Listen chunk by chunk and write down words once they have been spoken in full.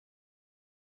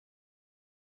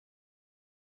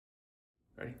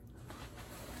Ready?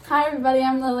 Hi everybody,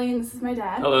 I'm Lily and this is my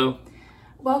dad. Hello.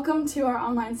 Welcome to our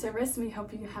online service. We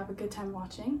hope you have a good time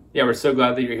watching. Yeah, we're so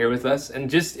glad that you're here with us. And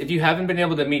just, if you haven't been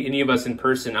able to meet any of us in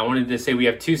person, I wanted to say we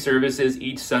have 2 services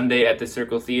each Sunday at the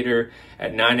Circle Theater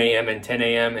at 9 a.m. and 10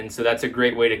 a.m. And so that's a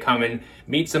great way to come and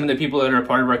meet some of the people that are a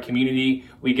part of our community.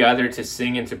 We gather to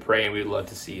sing and to pray, and we'd love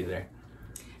to see you there.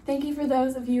 Thank you for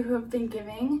those of you who have been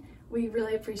giving. We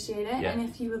really appreciate it. Yeah. And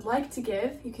if you would like to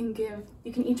give, you can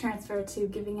e-transfer to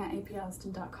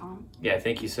giving@aplston.com. Yeah,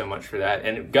 thank you so much for that.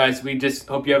 And guys, we just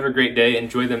hope you have a great day.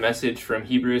 Enjoy the message from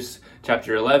Hebrews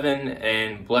chapter 11,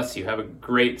 and bless you. Have a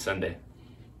great Sunday.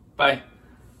 Bye.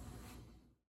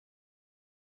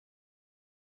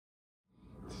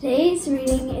 Today's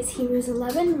reading is Hebrews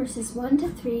 11, verses 1 to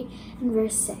 3, and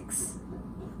verse 6.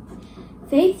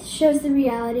 Faith shows the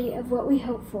reality of what we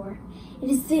hope for. It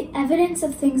is the evidence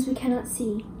of things we cannot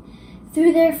see.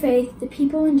 Through their faith, the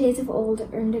people in days of old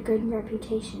earned a good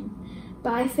reputation.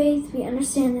 By faith, we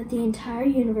understand that the entire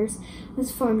universe was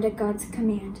formed at God's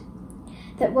command,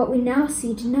 that what we now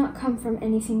see did not come from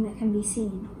anything that can be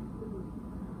seen.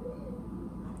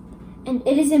 And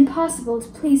it is impossible to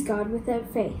please God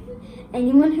without faith.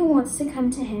 Anyone who wants to come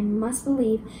to him must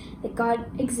believe that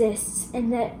God exists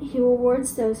and that he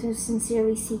rewards those who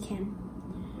sincerely seek him.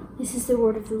 This is the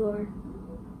word of the Lord.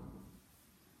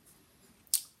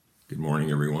 Good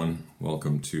morning, everyone.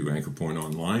 Welcome to Anchor Point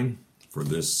Online for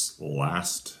this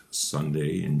last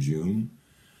Sunday in June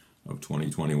of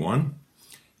 2021.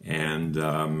 And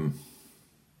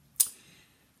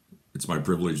it's my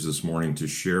privilege this morning to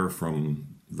share from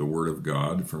the Word of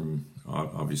God.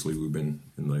 Obviously, we've been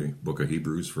in the book of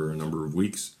Hebrews for a number of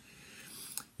weeks.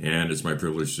 And it's my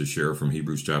privilege to share from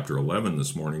Hebrews chapter 11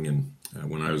 this morning. And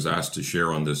when I was asked to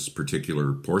share on this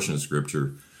particular portion of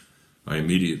Scripture, I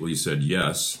immediately said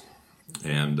yes.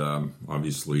 And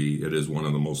obviously, it is one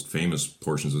of the most famous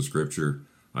portions of Scripture,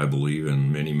 I believe,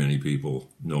 and many people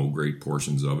know great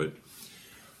portions of it.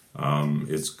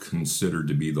 It's considered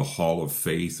to be the Hall of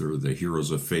Faith, or the Heroes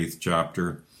of Faith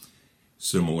chapter,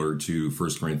 similar to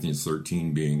 1 Corinthians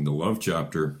 13 being the love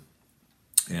chapter.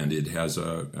 And it has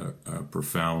a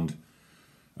profound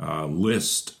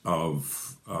list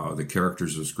of the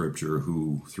characters of Scripture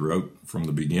who, throughout, from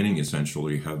the beginning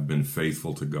essentially, have been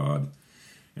faithful to God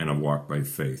and have walked by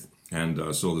faith.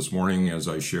 And so this morning, as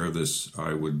I share this,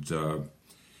 I would,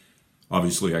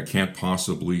 obviously I can't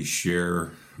possibly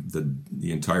share the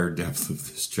entire depth of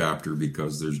this chapter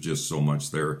because there's just so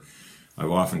much there.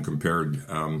 I've often compared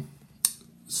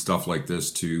stuff like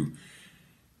this to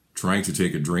trying to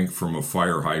take a drink from a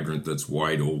fire hydrant that's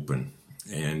wide open,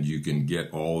 and you can get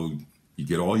all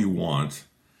you want,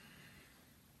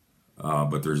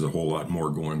 but there's a whole lot more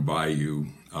going by you.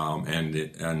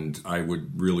 And I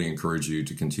would really encourage you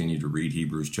to continue to read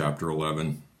Hebrews chapter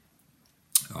 11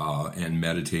 and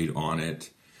meditate on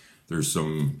it. There's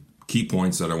some key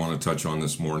points that I want to touch on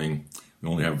this morning. We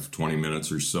only have 20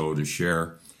 minutes or so to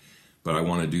share, but I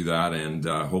want to do that, and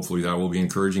hopefully that will be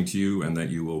encouraging to you, and that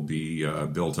you will be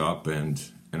built up and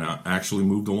actually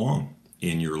moved along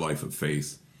in your life of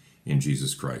faith in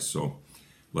Jesus Christ. So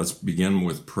let's begin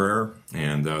with prayer,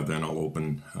 and then I'll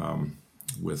open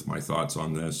with my thoughts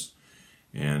on this,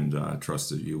 and trust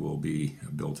that you will be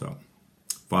built up.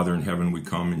 Father in heaven, we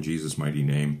come in Jesus' mighty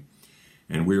name,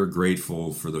 and we are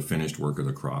grateful for the finished work of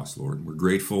the cross, Lord. We're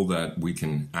grateful that we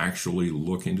can actually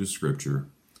look into Scripture,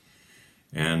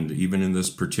 and even in this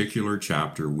particular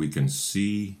chapter, we can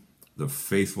see the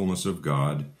faithfulness of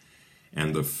God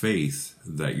and the faith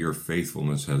that your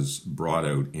faithfulness has brought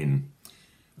out in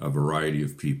a variety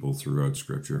of people throughout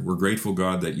Scripture. We're grateful,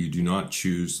 God, that you do not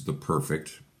choose the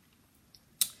perfect,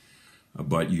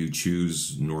 but you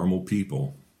choose normal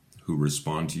people who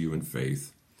respond to you in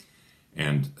faith,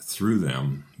 and through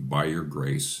them, by your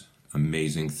grace,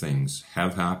 amazing things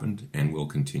have happened and will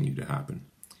continue to happen.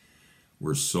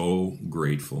 We're so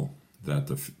grateful that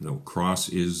the cross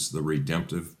is the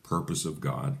redemptive purpose of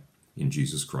God in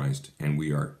Jesus Christ, and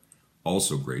we are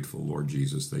also grateful, Lord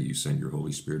Jesus, that you sent your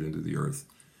Holy Spirit into the earth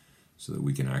so that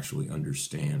we can actually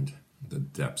understand the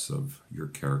depths of your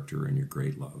character and your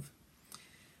great love.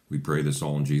 We pray this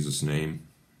all in Jesus' name.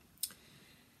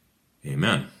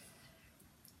 Amen.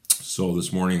 So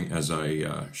this morning, as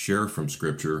I share from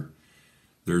Scripture,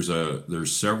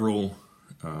 there's several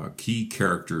key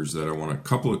characters that a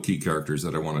couple of key characters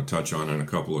that I want to touch on, and a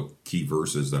couple of key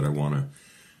verses that I want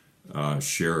to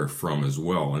share from as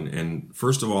well. And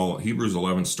first of all, Hebrews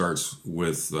 11 starts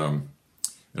with,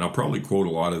 and I'll probably quote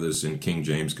a lot of this in King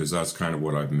James because that's kind of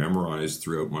what I've memorized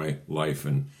throughout my life,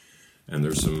 and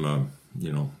there's some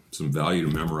some value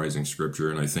to memorizing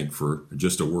Scripture, and I think for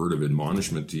just a word of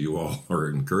admonishment to you all, or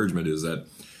encouragement, is that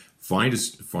find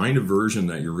a version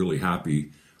that you're really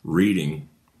happy reading.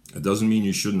 It doesn't mean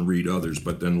you shouldn't read others,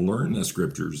 but then learn the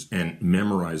Scriptures and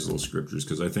memorize those Scriptures,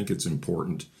 because I think it's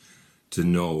important to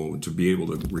know, to be able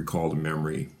to recall to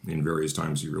memory in various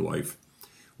times of your life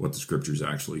what the Scriptures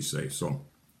actually say. So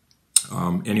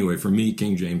anyway, for me,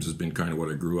 King James has been kind of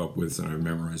what I grew up with, and I've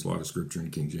memorized a lot of Scripture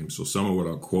in King James. So some of what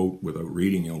I'll quote without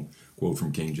reading, I'll quote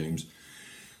from King James.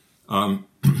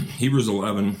 Hebrews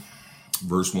 11,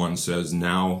 verse 1 says,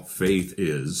 Now faith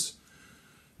is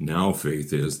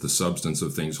the substance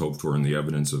of things hoped for and the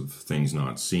evidence of things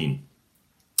not seen.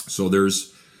 So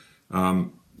there's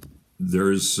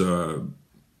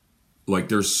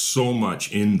so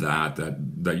much in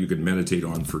that you could meditate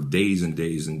on for days and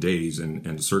days and days,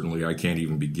 and certainly I can't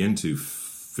even begin to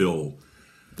fill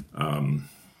a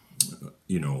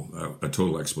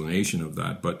total explanation of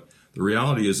that. But the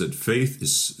reality is that faith it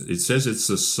says it's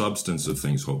the substance of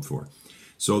things hoped for.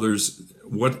 So there's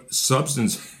what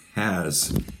substance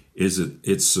has is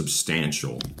it's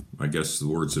substantial. I guess the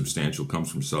word substantial comes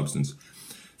from substance.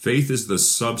 Faith is the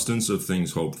substance of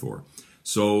things hoped for.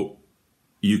 So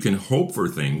you can hope for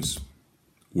things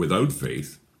without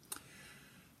faith,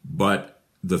 but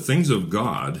the things of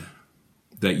God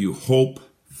that you hope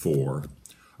for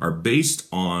are based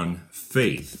on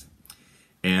faith.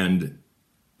 And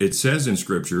it says in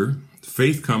Scripture,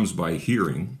 faith comes by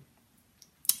hearing,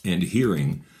 and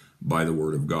hearing by the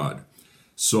Word of God.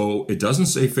 So it doesn't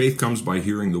say faith comes by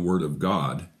hearing the Word of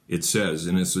God. It says,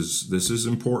 and this is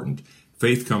important,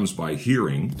 faith comes by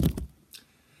hearing,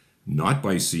 not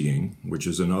by seeing, which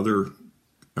is another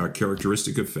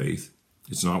characteristic of faith.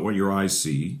 It's not what your eyes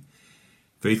see.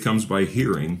 Faith comes by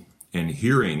hearing, and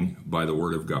hearing by the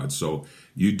Word of God. So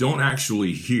you don't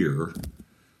actually hear.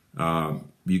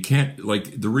 You can't,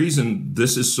 the reason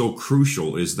this is so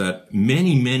crucial is that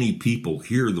many people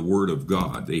hear the Word of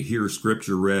God. They hear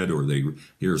Scripture read, or they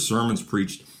hear sermons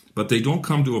preached, but they don't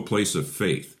come to a place of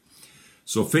faith.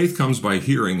 So faith comes by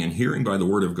hearing, and hearing by the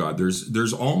Word of God.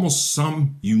 There's almost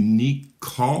some unique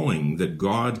calling that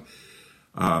God,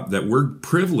 that we're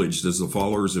privileged as the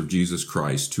followers of Jesus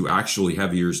Christ to actually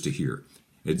have ears to hear.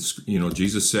 It's,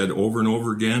 Jesus said over and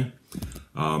over again,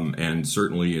 and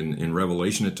certainly in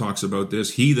Revelation it talks about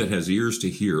this, he that has ears to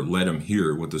hear, let him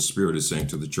hear what the Spirit is saying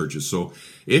to the churches. So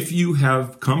if you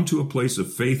have come to a place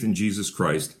of faith in Jesus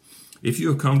Christ, if you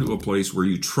have come to a place where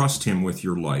you trust him with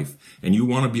your life, and you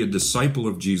want to be a disciple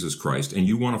of Jesus Christ, and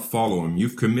you want to follow him,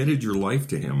 you've committed your life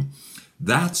to him,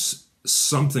 that's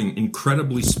something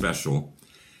incredibly special,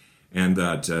 and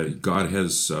that God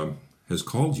has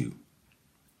called you.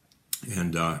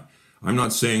 And I'm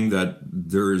not saying that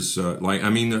there's,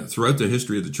 throughout the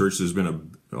history of the church, there's been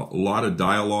a lot of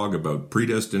dialogue about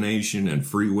predestination and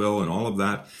free will and all of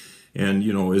that. And,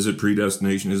 is it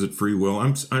predestination? Is it free will?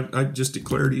 I just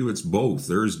declare to you it's both.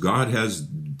 God has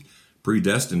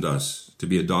predestined us to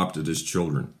be adopted as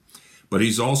children. But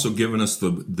he's also given us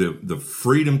the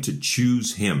freedom to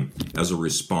choose him as a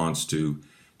response to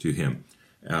him,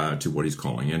 to what he's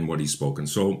calling and what he's spoken.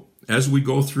 So as we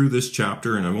go through this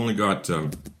chapter, and I've only got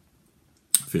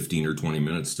 15 or 20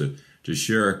 minutes to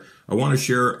share, I want to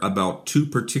share about two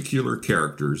particular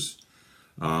characters.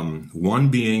 One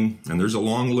being, and there's a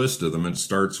long list of them, it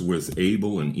starts with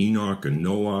Abel and Enoch and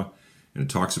Noah, and it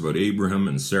talks about Abraham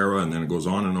and Sarah, and then it goes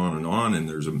on and on and on, and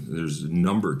there's a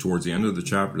number, towards the end of the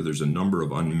chapter, there's a number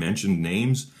of unmentioned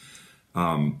names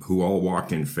who all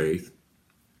walked in faith.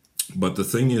 But the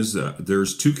thing is,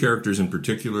 there's two characters in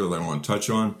particular that I want to touch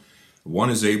on. One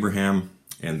is Abraham,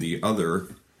 and the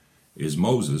other is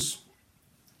Moses.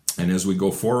 And as we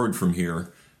go forward from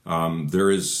here, there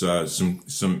is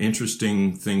some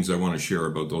interesting things I want to share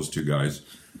about those two guys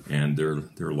and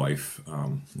their life,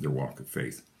 their walk of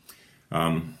faith.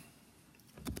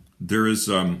 There is,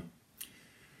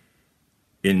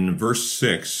 in verse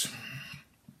 6,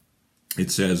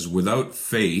 it says, without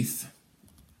faith,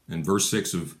 in verse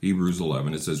 6 of Hebrews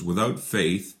 11, it says, without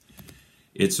faith,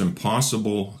 it's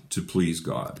impossible to please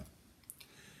God.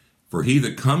 For he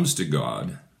that comes to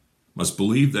God must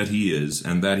believe that he is,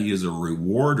 and that he is a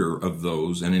rewarder of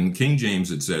those. And in King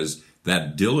James it says,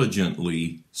 that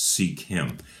diligently seek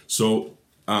him. So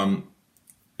in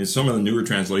some of the newer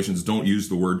translations don't use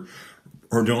the word,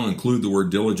 or don't include the word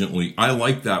diligently. I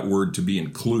like that word to be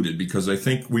included, because I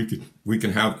think we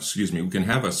can have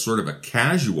a sort of a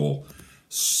casual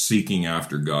seeking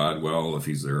after God. Well, if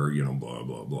he's there, blah,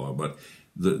 blah, blah. But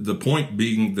the point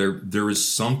being, there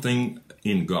is something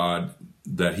in God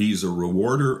that he's a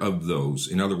rewarder of those.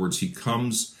 In other words, he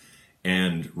comes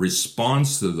and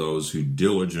responds to those who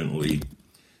diligently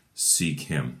seek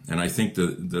him. And I think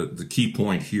the key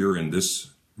point here in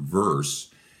this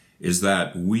verse is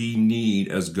that we need,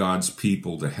 as God's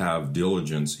people, to have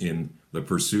diligence in the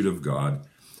pursuit of God.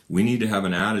 We need to have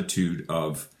an attitude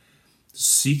of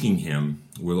seeking him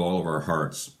with all of our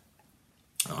hearts.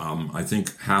 I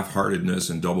think half-heartedness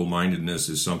and double-mindedness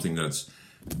is something that's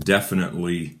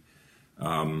definitely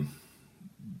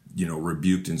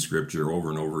rebuked in Scripture over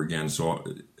and over again. So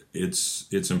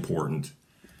it's important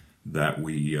that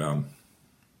we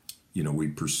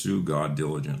pursue God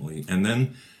diligently. And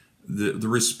then the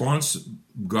response,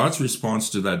 God's response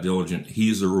to that diligent, he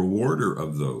is a rewarder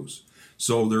of those.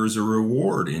 So there's a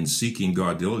reward in seeking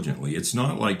God diligently. It's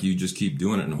not like you just keep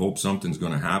doing it and hope something's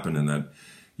going to happen and that,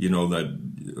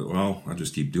 I'll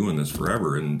just keep doing this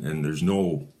forever and there's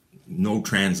no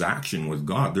transaction with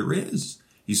God. There is.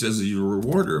 He says he's a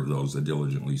rewarder of those that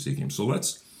diligently seek him. So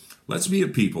let's be a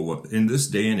people in this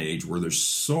day and age where there's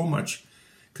so much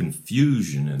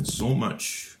confusion and so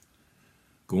much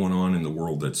going on in the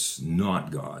world that's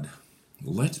not God.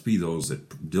 Let's be those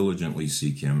that diligently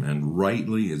seek him and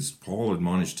rightly, as Paul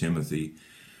admonished Timothy,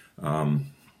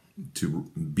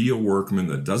 to be a workman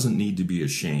that doesn't need to be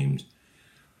ashamed.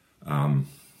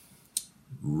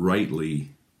 Rightly,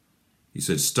 he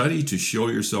said, study to show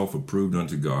yourself approved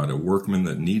unto God, a workman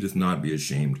that needeth not be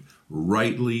ashamed,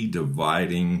 rightly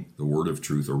dividing the word of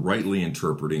truth, or rightly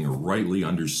interpreting, or rightly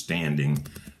understanding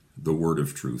the word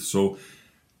of truth. So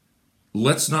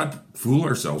let's not fool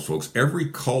ourselves, folks. Every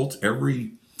cult,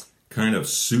 every kind of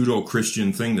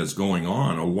pseudo-Christian thing that's going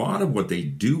on, a lot of what they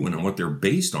do and what they're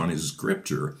based on is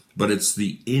Scripture, but it's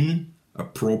the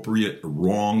inappropriate,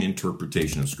 wrong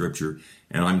interpretation of Scripture.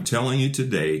 And I'm telling you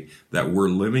today that we're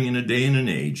living in a day and an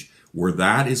age where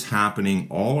that is happening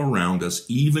all around us,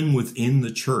 even within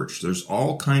the church. There's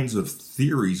all kinds of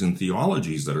theories and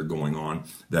theologies that are going on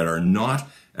that are not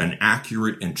an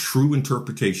accurate and true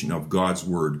interpretation of God's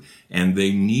Word. And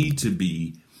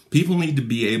people need to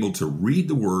be able to read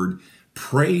the Word,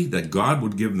 pray that God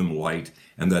would give them light,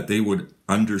 and that they would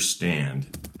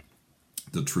understand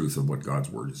the truth of what God's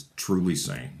Word is truly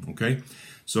saying. Okay?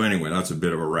 So anyway, that's a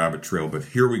bit of a rabbit trail, but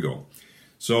here we go.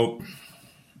 So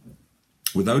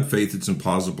without faith, it's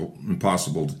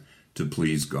impossible to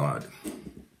please God.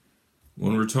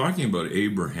 When we're talking about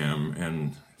Abraham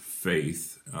and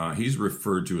faith, he's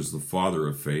referred to as the father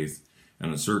of faith.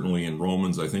 And certainly in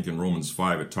Romans, I think in Romans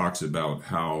 5, it talks about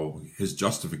how his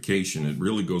justification, it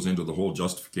really goes into the whole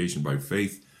justification by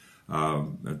faith, a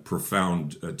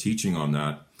profound teaching on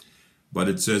that. But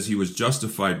it says he was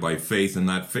justified by faith, and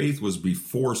that faith was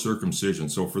before circumcision.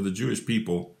 So for the Jewish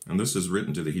people, and this is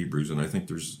written to the Hebrews, and I think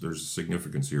there's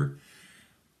significance here.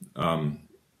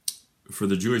 For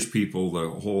the Jewish people, the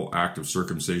whole act of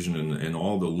circumcision and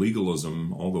all the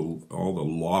legalism, all the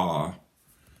law,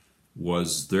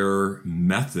 was their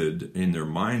method in their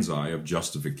mind's eye of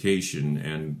justification.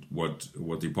 And what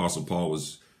the Apostle Paul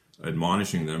was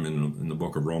admonishing them in the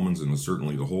book of Romans, and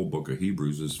certainly the whole book of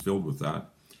Hebrews is filled with that,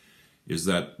 is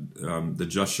that the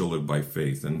just shall live by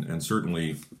faith. And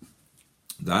certainly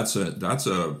that's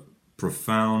a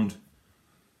profound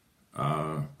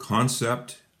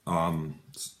concept.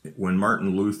 When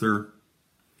Martin Luther,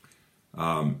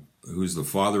 who's the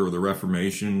father of the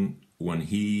Reformation, when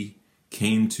he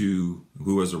came to,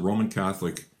 who was a Roman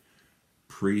Catholic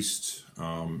priest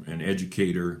and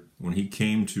educator, when he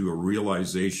came to a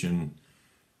realization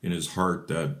in his heart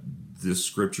that this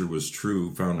scripture was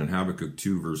true, found in Habakkuk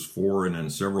 2 verse 4, and in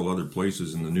several other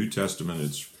places in the New Testament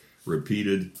it's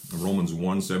repeated, Romans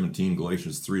 1:17,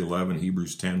 Galatians 3:11,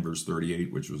 Hebrews 10 verse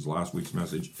 38, which was last week's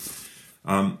message.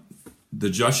 The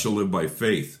just shall live by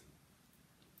faith.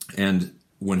 And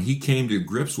when he came to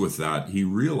grips with that, he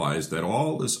realized that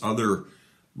all this other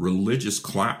religious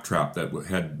claptrap that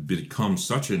had become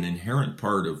such an inherent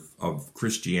part of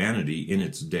Christianity in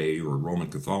its day, or Roman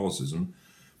Catholicism,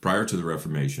 prior to the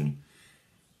Reformation,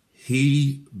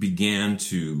 he began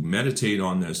to meditate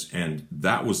on this, and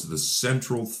that was the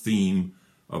central theme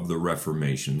of the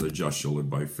Reformation, the just shall live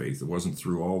by faith. It wasn't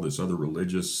through all this other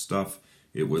religious stuff.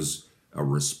 It was a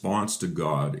response to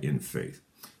God in faith.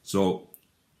 So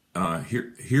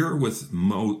here with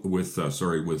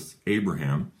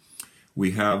Abraham,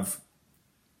 we have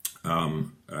a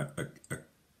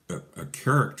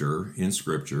character in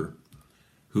Scripture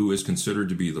who is considered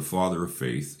to be the father of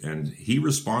faith, and he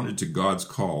responded to God's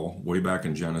call way back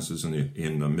in Genesis,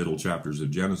 in the middle chapters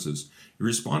of Genesis. He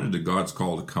responded to God's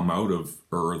call to come out of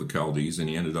Ur of the Chaldees, and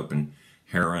he ended up in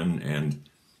Haran, and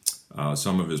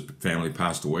some of his family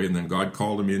passed away, and then God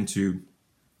called him into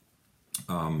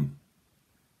to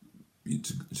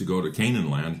go to Canaan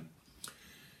land.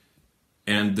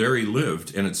 And there he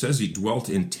lived, and it says he dwelt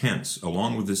in tents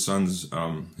along with his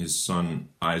son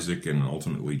Isaac, and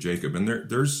ultimately Jacob. And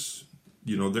there's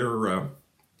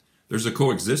a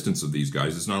coexistence of these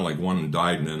guys. It's not like one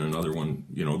died and then another one.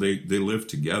 They lived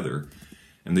together,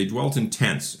 and they dwelt in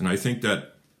tents. And I think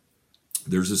that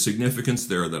there's a significance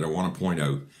there that I want to point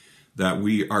out, that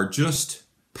we are just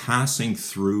passing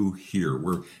through here.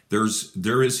 There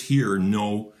is here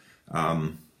no.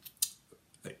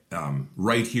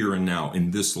 Right here and now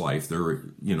in this life, they're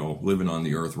living on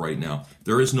the earth right now.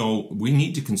 There is no. We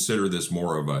need to consider this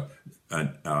more of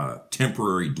a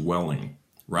temporary dwelling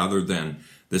rather than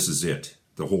this is it,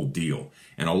 the whole deal.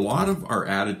 And a lot of our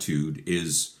attitude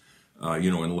is,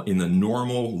 in the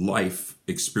normal life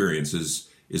experiences,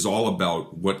 is all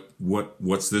about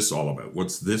what's this all about?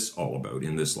 What's this all about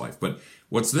in this life? But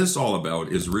what's this all about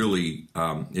is really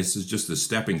this is just a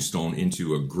stepping stone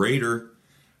into a greater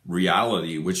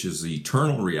reality, which is the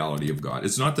eternal reality of God.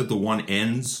 It's not that the one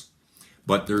ends,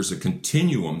 but there's a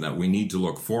continuum that we need to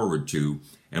look forward to.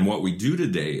 And what we do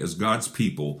today as God's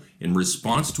people in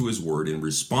response to his word, in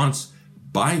response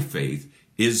by faith,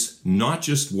 is not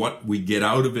just what we get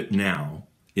out of it now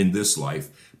in this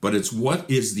life, but it's what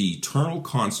is the eternal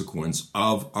consequence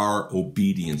of our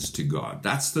obedience to God.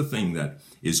 That's the thing that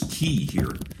is key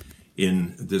here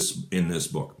in this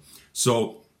book.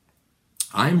 So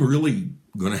I'm really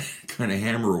going to kind of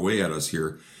hammer away at us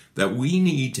here that we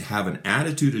need to have an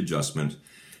attitude adjustment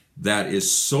that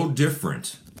is so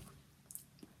different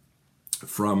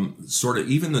from sort of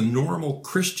even the normal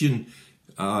Christian,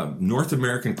 North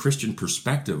American Christian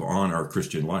perspective on our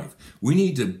Christian life. We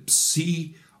need to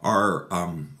see our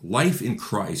life in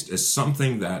Christ as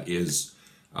something that is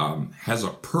has a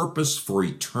purpose for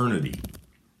eternity,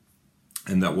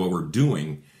 and that what we're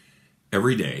doing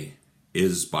every day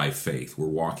is by faith. We're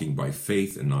walking by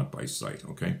faith and not by sight,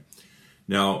 okay?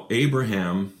 Now,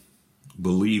 Abraham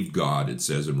believed God, it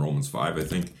says in Romans 5, I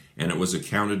think, and it was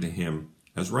accounted to him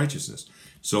as righteousness.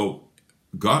 So,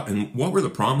 God, and what were the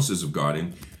promises of God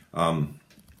in,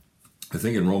 I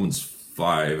think in Romans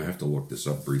 5, I have to look this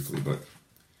up briefly, but,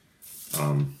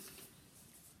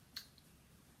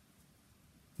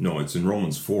 no, it's in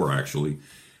Romans 4, actually,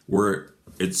 where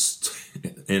it's,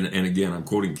 and again, I'm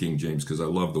quoting King James because I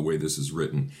love the way this is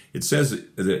written. It says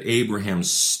that Abraham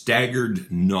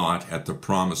staggered not at the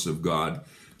promise of God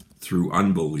through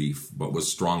unbelief, but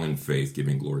was strong in faith,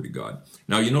 giving glory to God.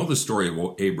 Now, you know the story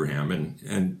of Abraham,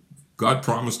 and God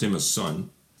promised him a son.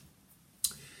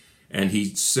 And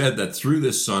he said that through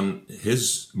this son,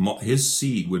 his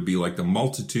seed would be like the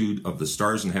multitude of the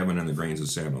stars in heaven and the grains of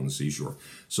sand on the seashore.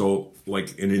 So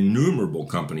like an innumerable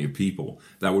company of people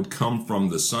that would come from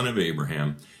the son of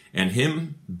Abraham, and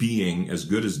him being as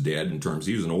good as dead in terms,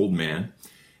 he was an old man,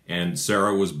 and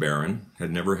Sarah was barren,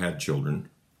 had never had children.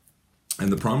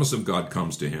 And the promise of God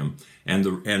comes to him.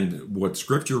 And what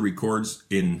Scripture records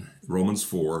in Romans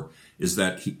 4 is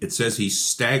that it says he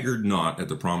staggered not at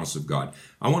the promise of God.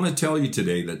 I want to tell you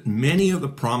today that many of the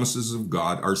promises of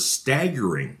God are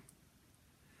staggering.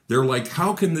 They're like,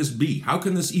 how can this be? How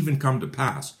can this even come to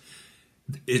pass?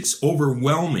 It's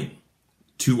overwhelming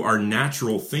to our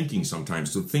natural thinking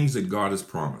sometimes, to things that God has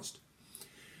promised.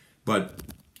 But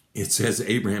it says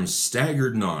Abraham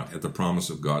staggered not at the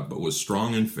promise of God, but was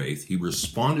strong in faith. He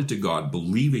responded to God,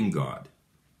 believing God.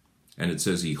 And it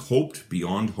says he hoped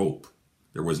beyond hope.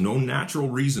 There was no natural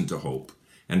reason to hope.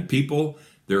 And people,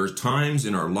 there are times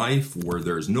in our life where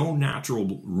there's no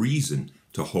natural reason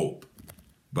to hope.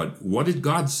 But what did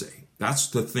God say? That's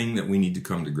the thing that we need to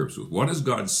come to grips with. What has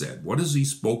God said? What has he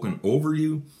spoken over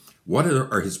you? What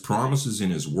are his promises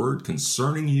in his word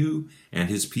concerning you and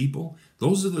his people?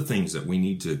 Those are the things that we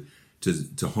need to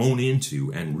hone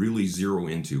into and really zero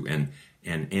into and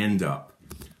end up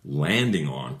landing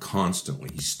on constantly.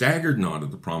 He staggered not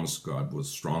at the promise of God, was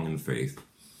strong in faith,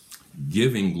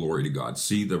 giving glory to God.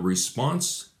 See, the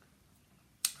response,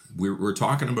 we're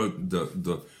talking about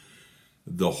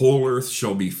the whole earth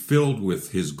shall be filled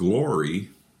with his glory,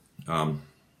 the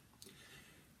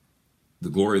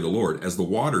glory of the Lord, as the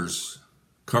waters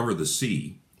cover the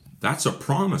sea. That's a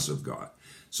promise of God.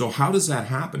 So how does that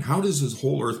happen? How does his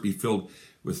whole earth be filled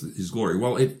with his glory?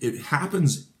 Well, it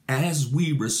happens as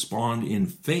we respond in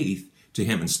faith to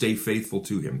him and stay faithful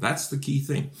to him. That's the key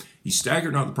thing. He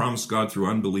staggered not the promise of God through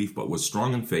unbelief, but was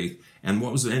strong in faith. And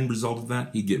what was the end result of that?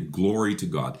 He gave glory to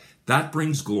God. That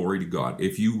brings glory to God.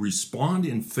 If you respond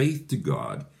in faith to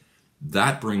God,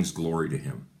 that brings glory to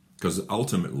him, because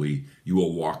ultimately you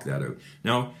will walk that out.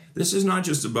 Now, this is not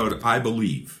just about I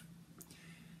believe,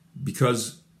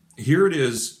 because here it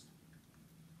is,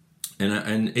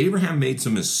 And Abraham made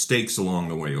some mistakes along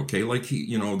the way, okay? Like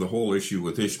the whole issue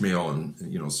with Ishmael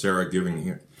and, Sarah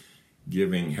giving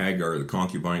Hagar, the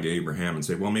concubine, to Abraham and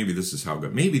say, well, maybe this is how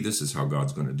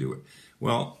God's going to do it.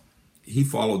 Well, he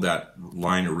followed that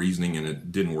line of reasoning and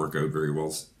it didn't work out very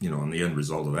well, and the end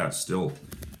result of that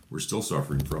we're still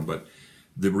suffering from. But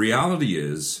the reality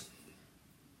is,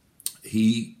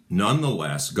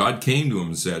 nonetheless, God came to him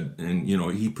and said, and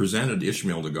he presented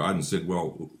Ishmael to God and said,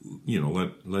 well,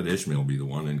 let Ishmael be the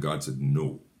one. And God said,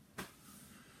 no.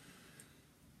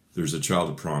 There's a child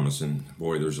of promise, and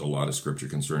boy, there's a lot of scripture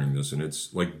concerning this. And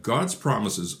it's like God's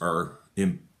promises are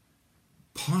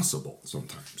impossible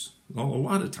sometimes. Well, a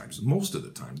lot of times, most of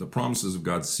the time, the promises of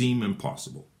God seem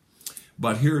impossible.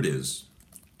 But here it is.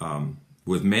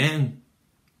 With man,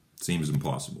 it seems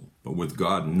impossible. But with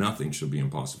God, nothing shall be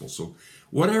impossible. So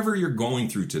whatever you're going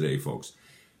through today, folks,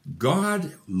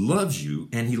 God loves you,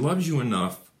 and he loves you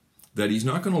enough that he's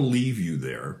not going to leave you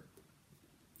there.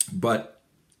 But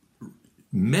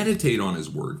meditate on his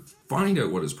word. Find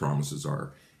out what his promises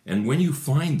are. And when you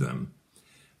find them,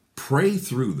 pray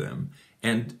through them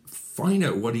and find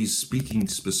out what he's speaking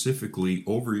specifically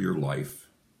over your life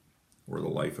or the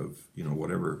life of,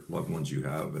 whatever loved ones you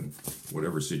have and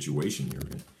whatever situation you're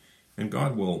in. And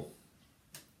God will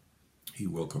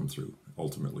come through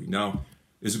ultimately. Now,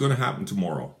 is it going to happen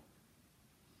tomorrow?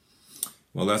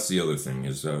 Well, that's the other thing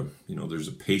is, there's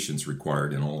a patience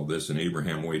required in all of this. And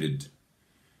Abraham waited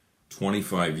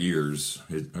 25 years,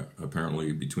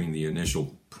 apparently, between the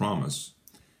initial promise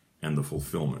and the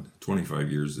fulfillment.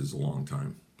 25 years is a long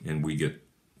time, and we get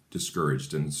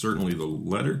discouraged. And certainly the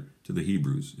letter to the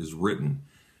Hebrews is written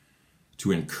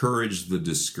to encourage the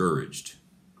discouraged.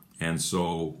 And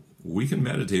so we can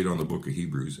meditate on the book of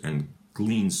Hebrews and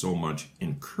glean so much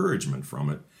encouragement from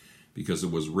it because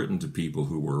it was written to people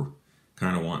who were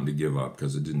kind of wanting to give up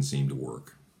because it didn't seem to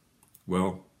work.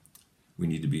 Well, we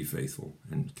need to be faithful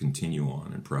and continue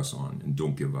on and press on and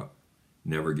don't give up.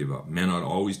 Never give up. Men ought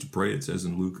always to pray, it says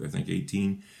in Luke, I think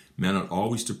 18. Men ought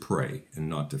always to pray and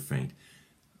not to faint.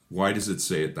 Why does it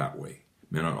say it that way?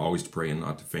 Men ought always to pray and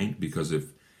not to faint, because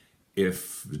if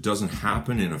it doesn't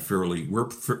happen in a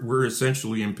we're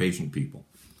essentially impatient people.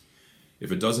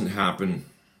 If it doesn't happen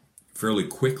fairly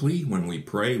quickly when we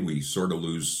pray, we sort of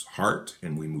lose heart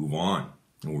and we move on.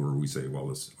 Or we say, well,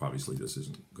 this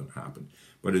isn't going to happen.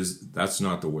 But that's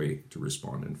not the way to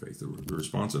respond in faith. The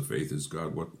response of faith is,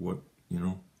 God, what?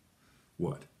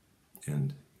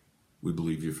 And we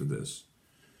believe you for this.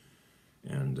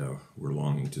 And we're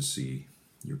longing to see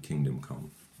your kingdom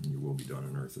come, and your will be done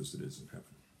on earth as it is in heaven.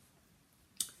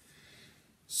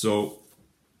 So,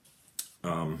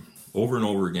 over and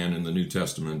over again in the New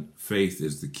Testament, faith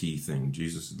is the key thing.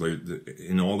 Jesus,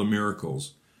 in all the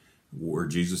miracles, where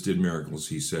Jesus did miracles,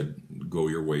 he said, go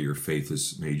your way, your faith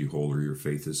has made you whole, or your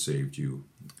faith has saved you.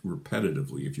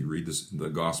 Repetitively, if you read the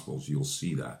Gospels, you'll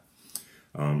see that.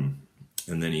 And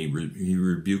then he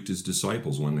rebuked his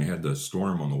disciples when they had the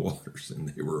storm on the waters, and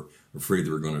they were afraid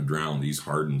they were going to drown, these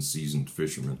hardened, seasoned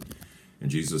fishermen.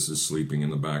 And Jesus is sleeping in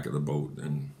the back of the boat,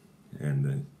 and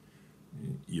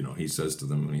he says to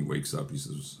them when he wakes up, he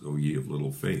says, "O ye of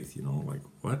little faith," like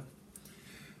what?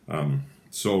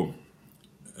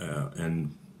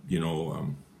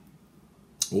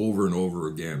 Over and over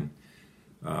again,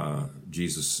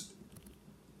 Jesus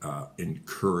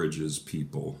encourages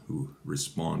people who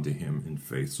respond to him in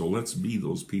faith. So let's be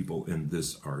those people in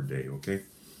this our day, okay?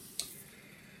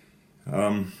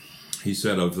 He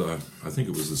said I think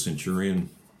it was the centurion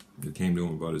that came to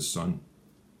him about his son.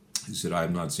 He said, I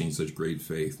have not seen such great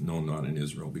faith, no, not in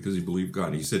Israel, because he believed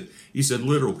God. He said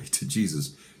literally to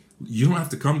Jesus, you don't have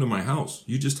to come to my house.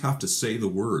 You just have to say the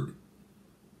word,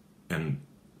 and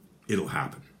it'll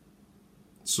happen.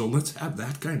 So let's have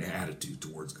that kind of attitude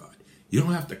towards God. You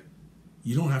don't have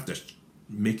to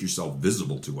make yourself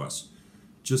visible to us.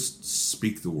 Just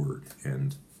speak the word,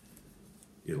 and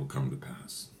it'll come to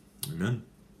pass. Amen.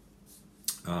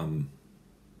 And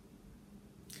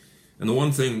the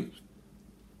one thing,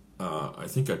 I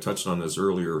think I touched on this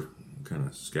earlier, kind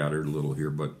of scattered a little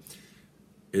here, but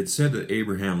it said that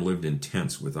Abraham lived in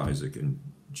tents with Isaac and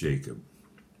Jacob.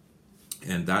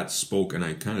 And that spoke, and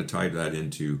I kind of tied that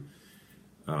into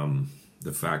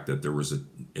the fact that there was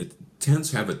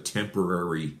tents have a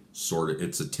temporary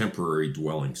it's a temporary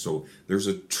dwelling. So there's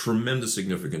a tremendous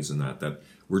significance in that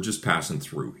we're just passing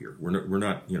through here. We're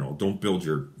not, don't build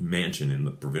your mansion in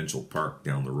the provincial park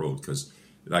down the road, because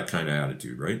that kind of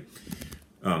attitude, right?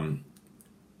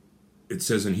 It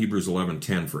says in Hebrews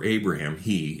 11:10, for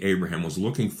Abraham was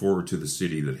looking forward to the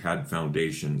city that had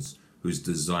foundations, whose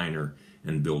designer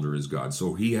and builder is God.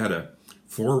 So he had a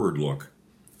forward look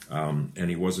and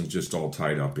he wasn't just all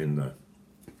tied up in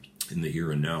the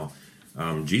here and now.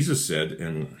 Jesus said,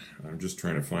 and I'm just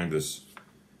trying to find this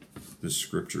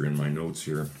scripture in my notes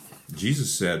here.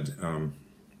 Jesus said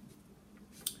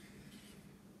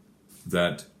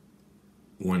that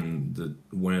when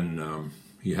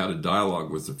he had a dialogue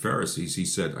with the Pharisees, he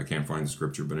said, I can't find the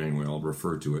scripture, but anyway, I'll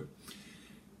refer to it.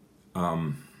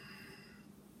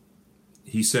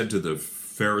 He said to the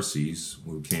Pharisees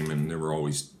who came in, they were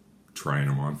always trying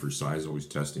him on for size, always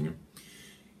testing him.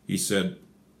 He said,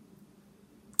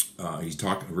 he's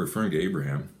referring to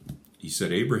Abraham. He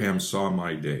said, Abraham saw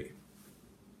my day.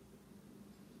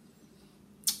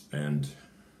 And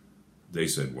they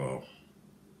said, well,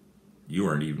 you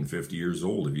aren't even 50 years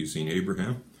old. Have you seen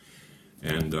Abraham?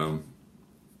 And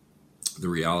the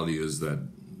reality is that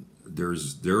there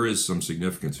is some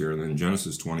significance here. And in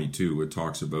Genesis 22, it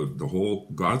talks about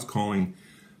God's calling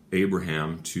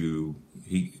Abraham to,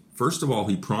 first of all,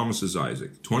 he promises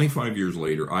Isaac. 25 years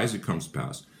later, Isaac comes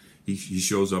past. He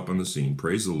shows up on the scene.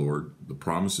 Praise the Lord. The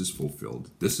promise is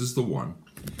fulfilled. This is the one.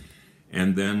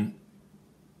 And then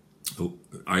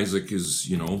Isaac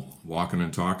is, walking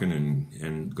and talking,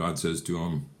 and God says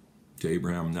to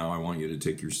Abraham, now I want you to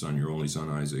take your son, your only son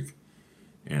Isaac,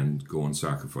 and go and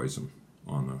sacrifice him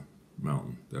on the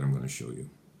mountain that I'm going to show you.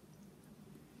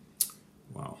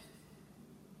 Wow.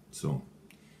 So,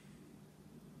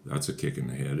 that's a kick in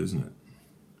the head, isn't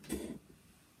it?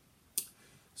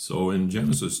 So in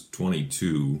Genesis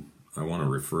 22, I want to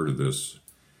refer to this.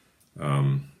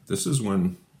 This is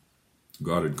when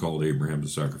God had called Abraham to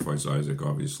sacrifice Isaac,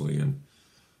 obviously, and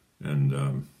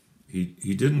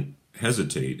he didn't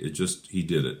hesitate. He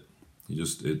did it.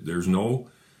 There's no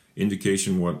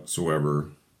indication whatsoever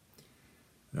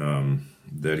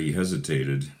that he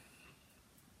hesitated.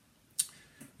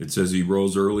 It says he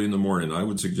rose early in the morning. I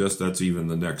would suggest that's even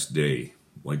the next day.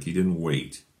 Like, he didn't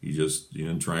wait. He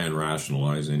didn't try and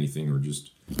rationalize anything or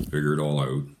just figure it all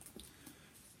out.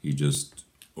 He just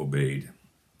obeyed.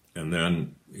 And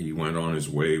then he went on his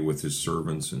way with his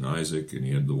servants and Isaac, and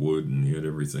he had the wood and he had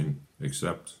everything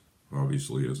except,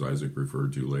 obviously, as Isaac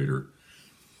referred to later,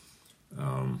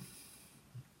 the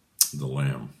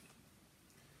lamb.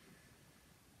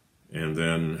 And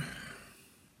then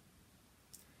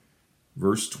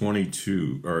verse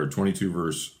 22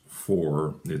 verse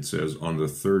 4, it says, on the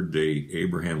third day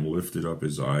Abraham lifted up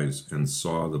his eyes and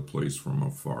saw the place from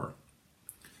afar.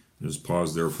 Just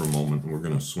pause there for a moment, and we're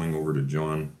going to swing over to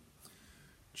John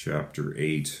chapter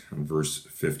 8 and verse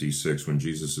 56, when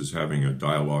Jesus is having a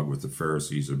dialogue with the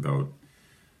Pharisees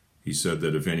he said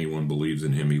that if anyone believes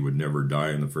in him, he would never die.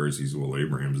 And the Pharisees, well,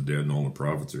 Abraham's dead and all the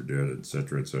prophets are dead,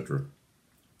 etc., etc.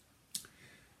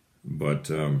 But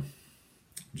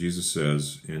Jesus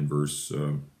says in verse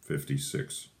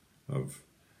 56 of,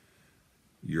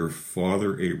 your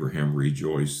father Abraham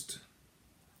rejoiced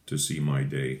to see my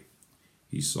day.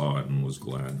 He saw it and was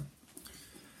glad.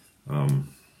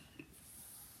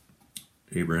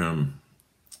 Abraham,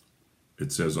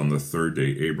 it says on the third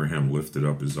day, Abraham lifted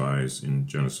up his eyes in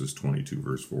Genesis 22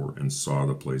 verse 4 and saw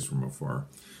the place from afar.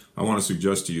 I want to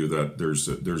suggest to you that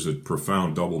there's a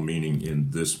profound double meaning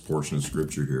in this portion of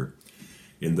Scripture here,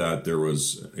 in that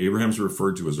Abraham's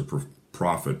referred to as a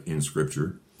prophet in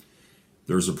Scripture.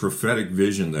 There's a prophetic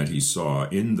vision that he saw,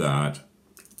 in that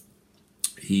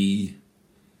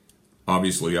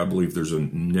obviously, I believe there's a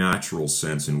natural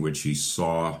sense in which he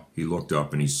looked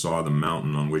up and he saw the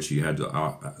mountain on which he had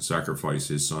to sacrifice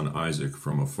his son Isaac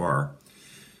from afar.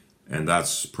 And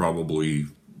that's probably,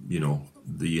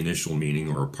 the initial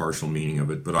meaning or a partial meaning of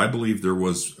it. But I believe there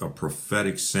was a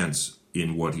prophetic sense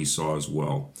in what he saw as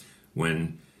well.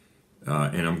 When,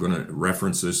 and I'm going to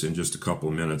reference this in just a couple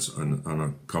of minutes on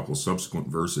a couple subsequent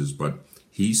verses, but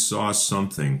he saw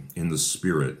something in the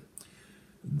Spirit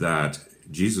that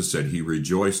Jesus said he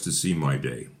rejoiced to see my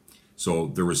day. So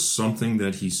there was something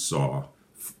that he saw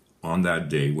on that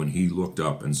day when he looked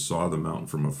up and saw the mountain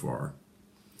from afar.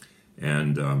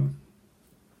 And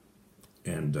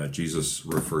Jesus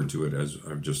referred to it, as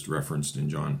I've just referenced in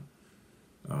John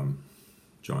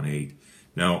 8.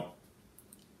 Now,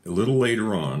 a little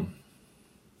later on,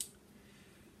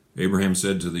 Abraham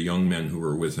said to the young men who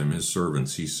were with him, his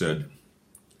servants, he said,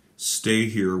 stay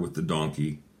here with the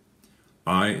donkey.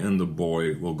 I and the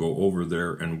boy will go over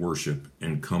there and worship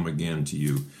and come again to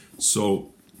you.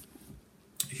 So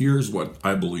here's what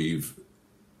I believe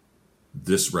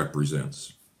this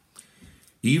represents.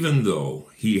 Even though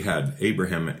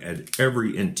Abraham had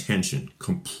every intention,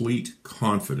 complete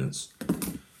confidence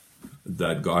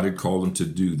that God had called him to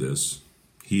do this,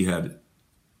 he had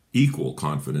equal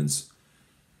confidence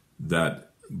that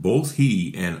both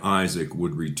he and Isaac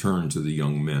would return to the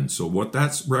young men. So what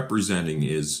that's representing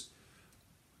is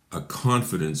a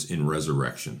confidence in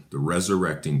resurrection, the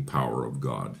resurrecting power of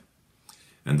God.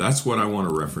 And that's what I want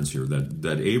to reference here,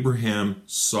 that Abraham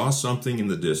saw something in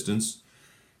the distance,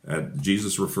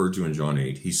 Jesus referred to in John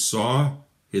 8. He saw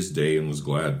his day and was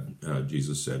glad,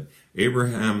 Jesus said.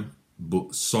 Abraham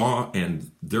saw,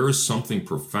 and there is something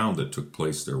profound that took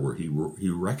place there where he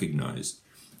recognized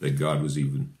that God was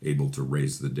even able to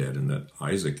raise the dead and that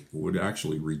Isaac would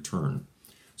actually return.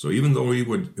 So even though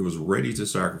it was ready to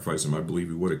sacrifice him, I believe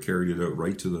he would have carried it out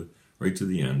right to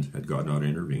the end had God not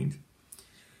intervened.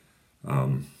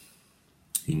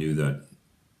 He knew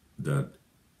that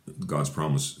God's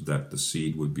promise that the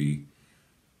seed would be,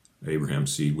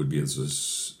 Abraham's seed would be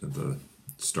as the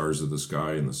stars of the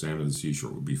sky and the sand of the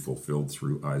seashore would be fulfilled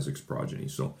through Isaac's progeny.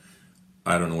 So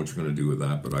I don't know what you're going to do with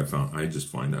that, but I just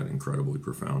find that incredibly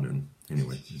profound. And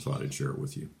anyway, I thought I'd share it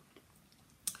with you.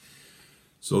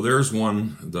 So there's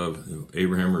one,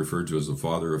 Abraham referred to as the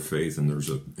father of faith, and there's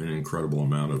an incredible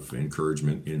amount of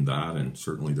encouragement in that, and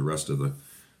certainly the rest of the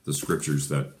scriptures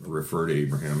that refer to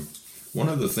Abraham. One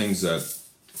of the things that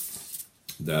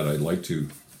I'd like to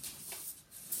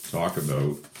talk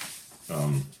about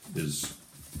is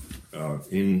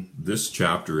in this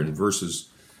chapter, in verses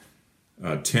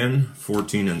 10,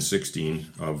 14, and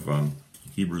 16 of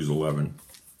Hebrews 11.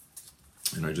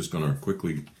 And I'm just going to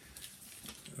quickly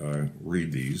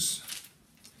read these.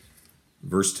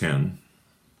 Verse 10.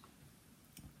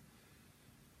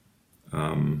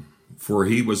 For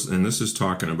he was, and this is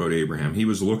talking about Abraham, he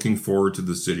was looking forward to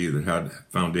the city that had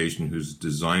foundation, whose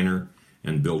designer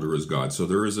and builder is God. So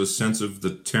there is a sense of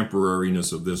the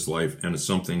temporariness of this life and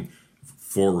something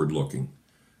forward-looking,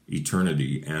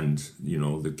 eternity, and,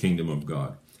 the kingdom of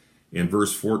God. In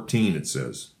verse 14 it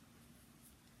says,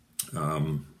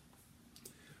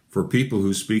 for people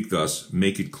who speak thus,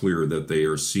 make it clear that they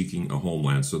are seeking a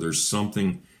homeland. So there's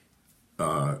something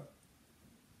birthed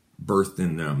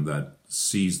in them that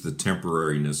sees the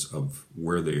temporality of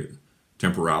where they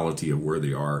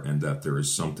are, and that there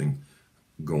is something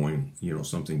going,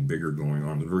 something bigger going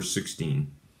on. Verse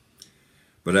 16,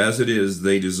 but as it is,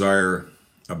 they desire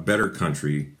a better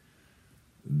country,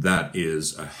 that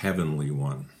is a heavenly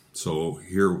one. So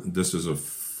here, this is a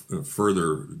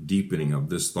further deepening of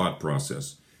this thought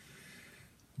process.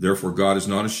 Therefore, God is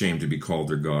not ashamed to be called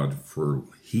their God, for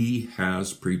he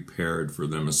has prepared for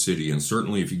them a city. And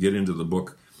certainly if you get into the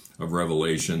book of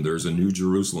Revelation, there's a new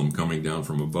Jerusalem coming down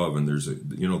from above, and there's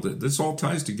this all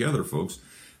ties together, folks.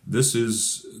 This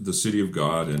is the city of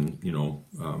God, and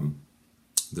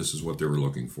this is what they were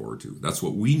looking forward to. That's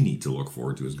what we need to look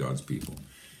forward to as God's people.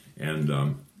 And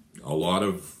a lot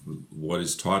of what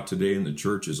is taught today in the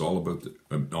church is all about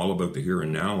the here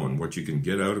and now, and what you can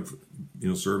get out of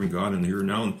serving God in the here and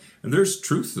now. And there's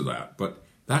truth to that, but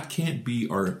that can't be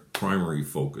our primary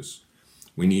focus.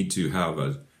 We need to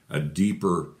have a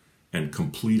deeper and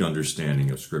complete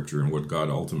understanding of Scripture and what God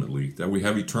ultimately, that we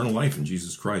have eternal life in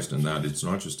Jesus Christ, and that it's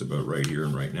not just about right here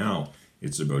and right now,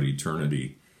 it's about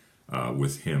eternity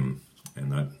with him.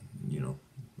 And that,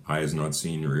 eye has not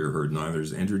seen nor ear heard, neither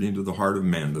has entered into the heart of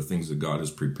man the things that God has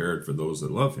prepared for those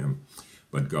that love him,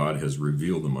 but God has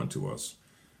revealed them unto us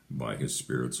by his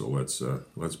Spirit. So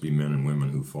let's be men and women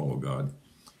who follow God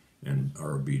and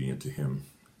are obedient to him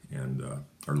and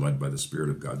are led by the Spirit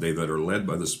of God. They that are led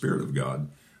by the Spirit of God,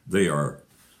 they are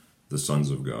the sons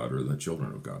of God, or the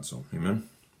children of God. So, amen.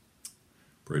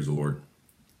 Praise the Lord.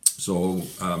 So,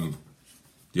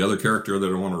 the other character that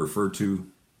I want to refer to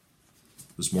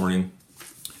this morning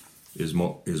is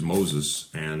Moses,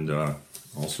 and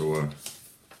also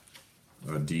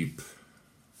a deep,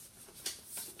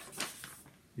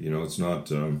 it's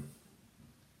not,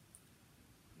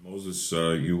 Moses,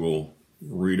 you will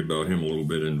read about him a little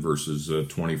bit in verses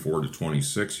 24 to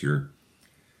 26 here.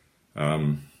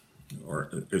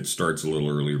 Or it starts a little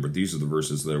earlier, but these are the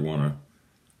verses that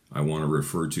I want to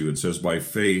refer to. It says, by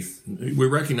faith, we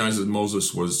recognize that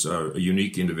Moses was a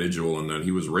unique individual, and that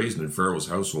he was raised in Pharaoh's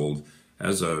household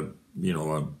as a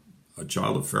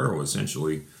child of Pharaoh,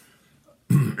 essentially,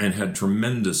 and had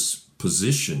tremendous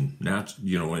position,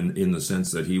 in the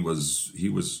sense that he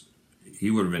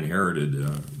would have inherited,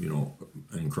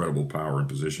 incredible power and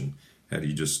position had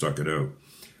he just stuck it out.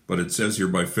 But it says here,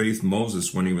 by faith,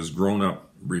 Moses, when he was grown up,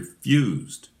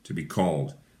 refused to be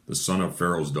called the son of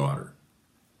Pharaoh's daughter,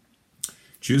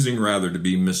 choosing rather to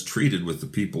be mistreated with the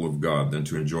people of God than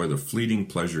to enjoy the fleeting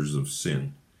pleasures of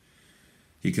sin.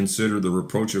 He considered the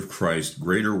reproach of Christ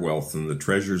greater wealth than the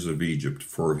treasures of Egypt,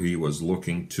 for he was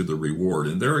looking to the reward.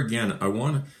 And there again, I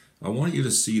want I want you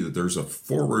to see that there's a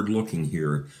forward looking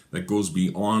here that goes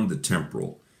beyond the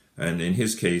temporal. And in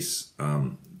his case,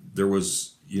 there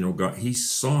was, God, he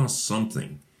saw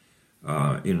something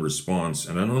in response.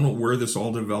 And I don't know where this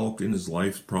all developed in his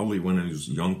life, probably when he was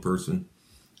a young person.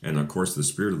 And of course, the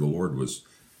Spirit of the Lord was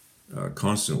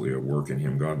constantly at work in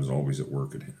him. God was always at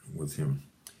work with him.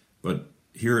 But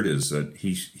here it is, that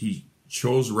he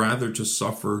chose rather to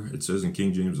suffer, it says in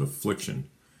King James, affliction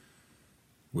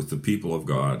with the people of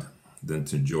God than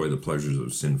to enjoy the pleasures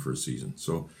of sin for a season.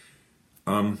 So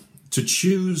to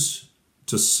choose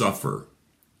to suffer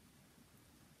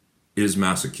is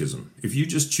masochism. If you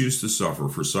just choose to suffer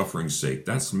for suffering's sake,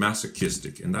 that's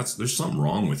masochistic, and there's something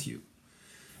wrong with you.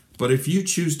 But if you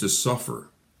choose to suffer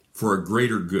for a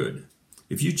greater good,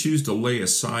 if you choose to lay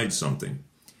aside something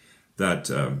that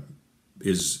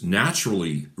is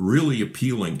naturally really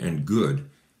appealing and good,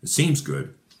 it seems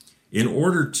good, in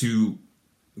order to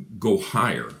go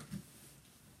higher,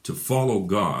 to follow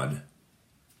God.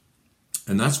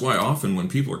 And that's why often when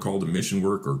people are called to mission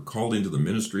work or called into the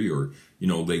ministry, or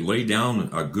they lay down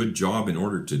a good job in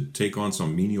order to take on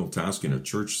some menial task in a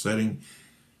church setting,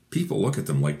 people look at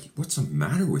them like, what's the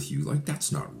matter with you? Like,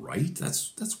 that's not right.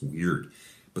 That's weird.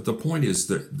 But the point is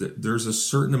that there's a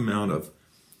certain amount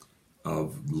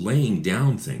of laying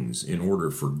down things in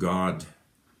order for God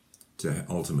to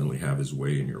ultimately have his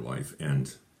way in your life.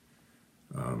 And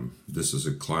this is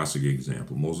a classic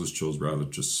example. Moses chose rather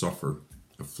to suffer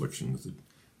affliction with the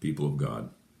people of God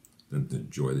than to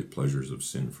enjoy the pleasures of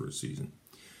sin for a season.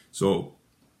 So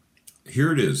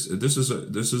here it is. This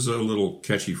is a little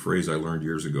catchy phrase I learned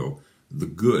years ago. The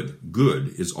good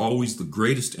is always the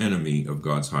greatest enemy of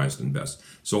God's highest and best.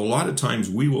 So a lot of times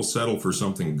we will settle for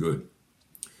something good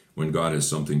when God has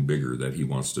something bigger that he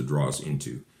wants to draw us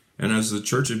into. And as the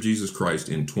Church of Jesus Christ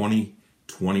in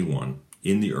 2021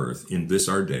 in the earth, in this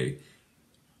our day,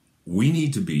 we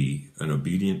need to be an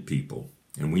obedient people,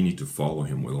 and we need to follow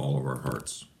him with all of our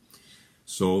hearts.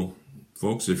 So,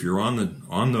 folks, if you're in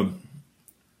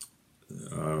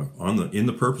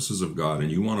the purposes of God and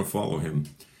you want to follow him,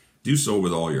 do so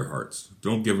with all your hearts.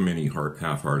 Don't give him any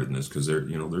half-heartedness, because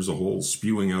there's a whole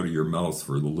spewing out of your mouth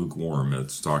for the lukewarm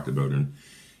that's talked about in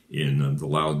the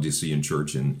Laodicean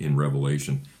church in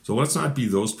Revelation. So let's not be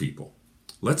those people.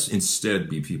 Let's instead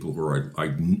be people who are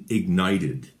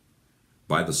ignited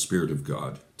by the Spirit of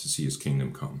God to see his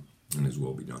kingdom come and his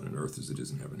will be done on earth as it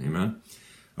is in heaven. Amen?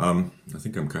 I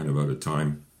think I'm kind of out of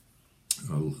time.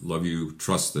 I love you.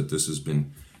 Trust that this has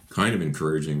been kind of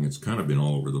encouraging. It's kind of been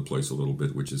all over the place a little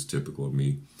bit, which is typical of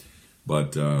me.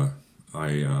 But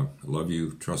I love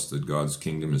you. Trust that God's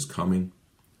kingdom is coming,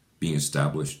 being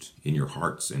established in your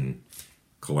hearts and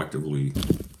collectively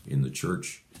in the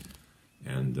church.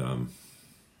 And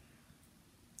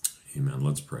amen.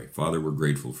 Let's pray. Father, we're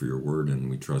grateful for your word, and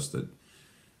we trust that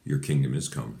your kingdom is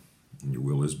come and your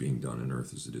will is being done on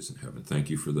earth as it is in heaven.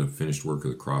 Thank you for the finished work of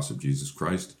the cross of Jesus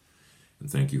Christ, and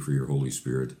thank you for your Holy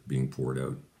Spirit being poured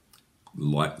out.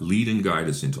 Lead and guide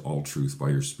us into all truth by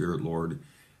your Spirit, Lord,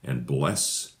 and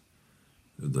bless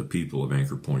the people of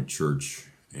Anchor Point Church,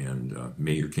 and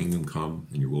may your kingdom come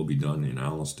and your will be done in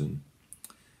Alliston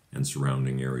and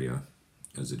surrounding area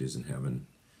as it is in heaven.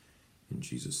 In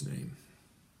Jesus' name,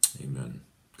 amen.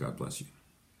 God bless you.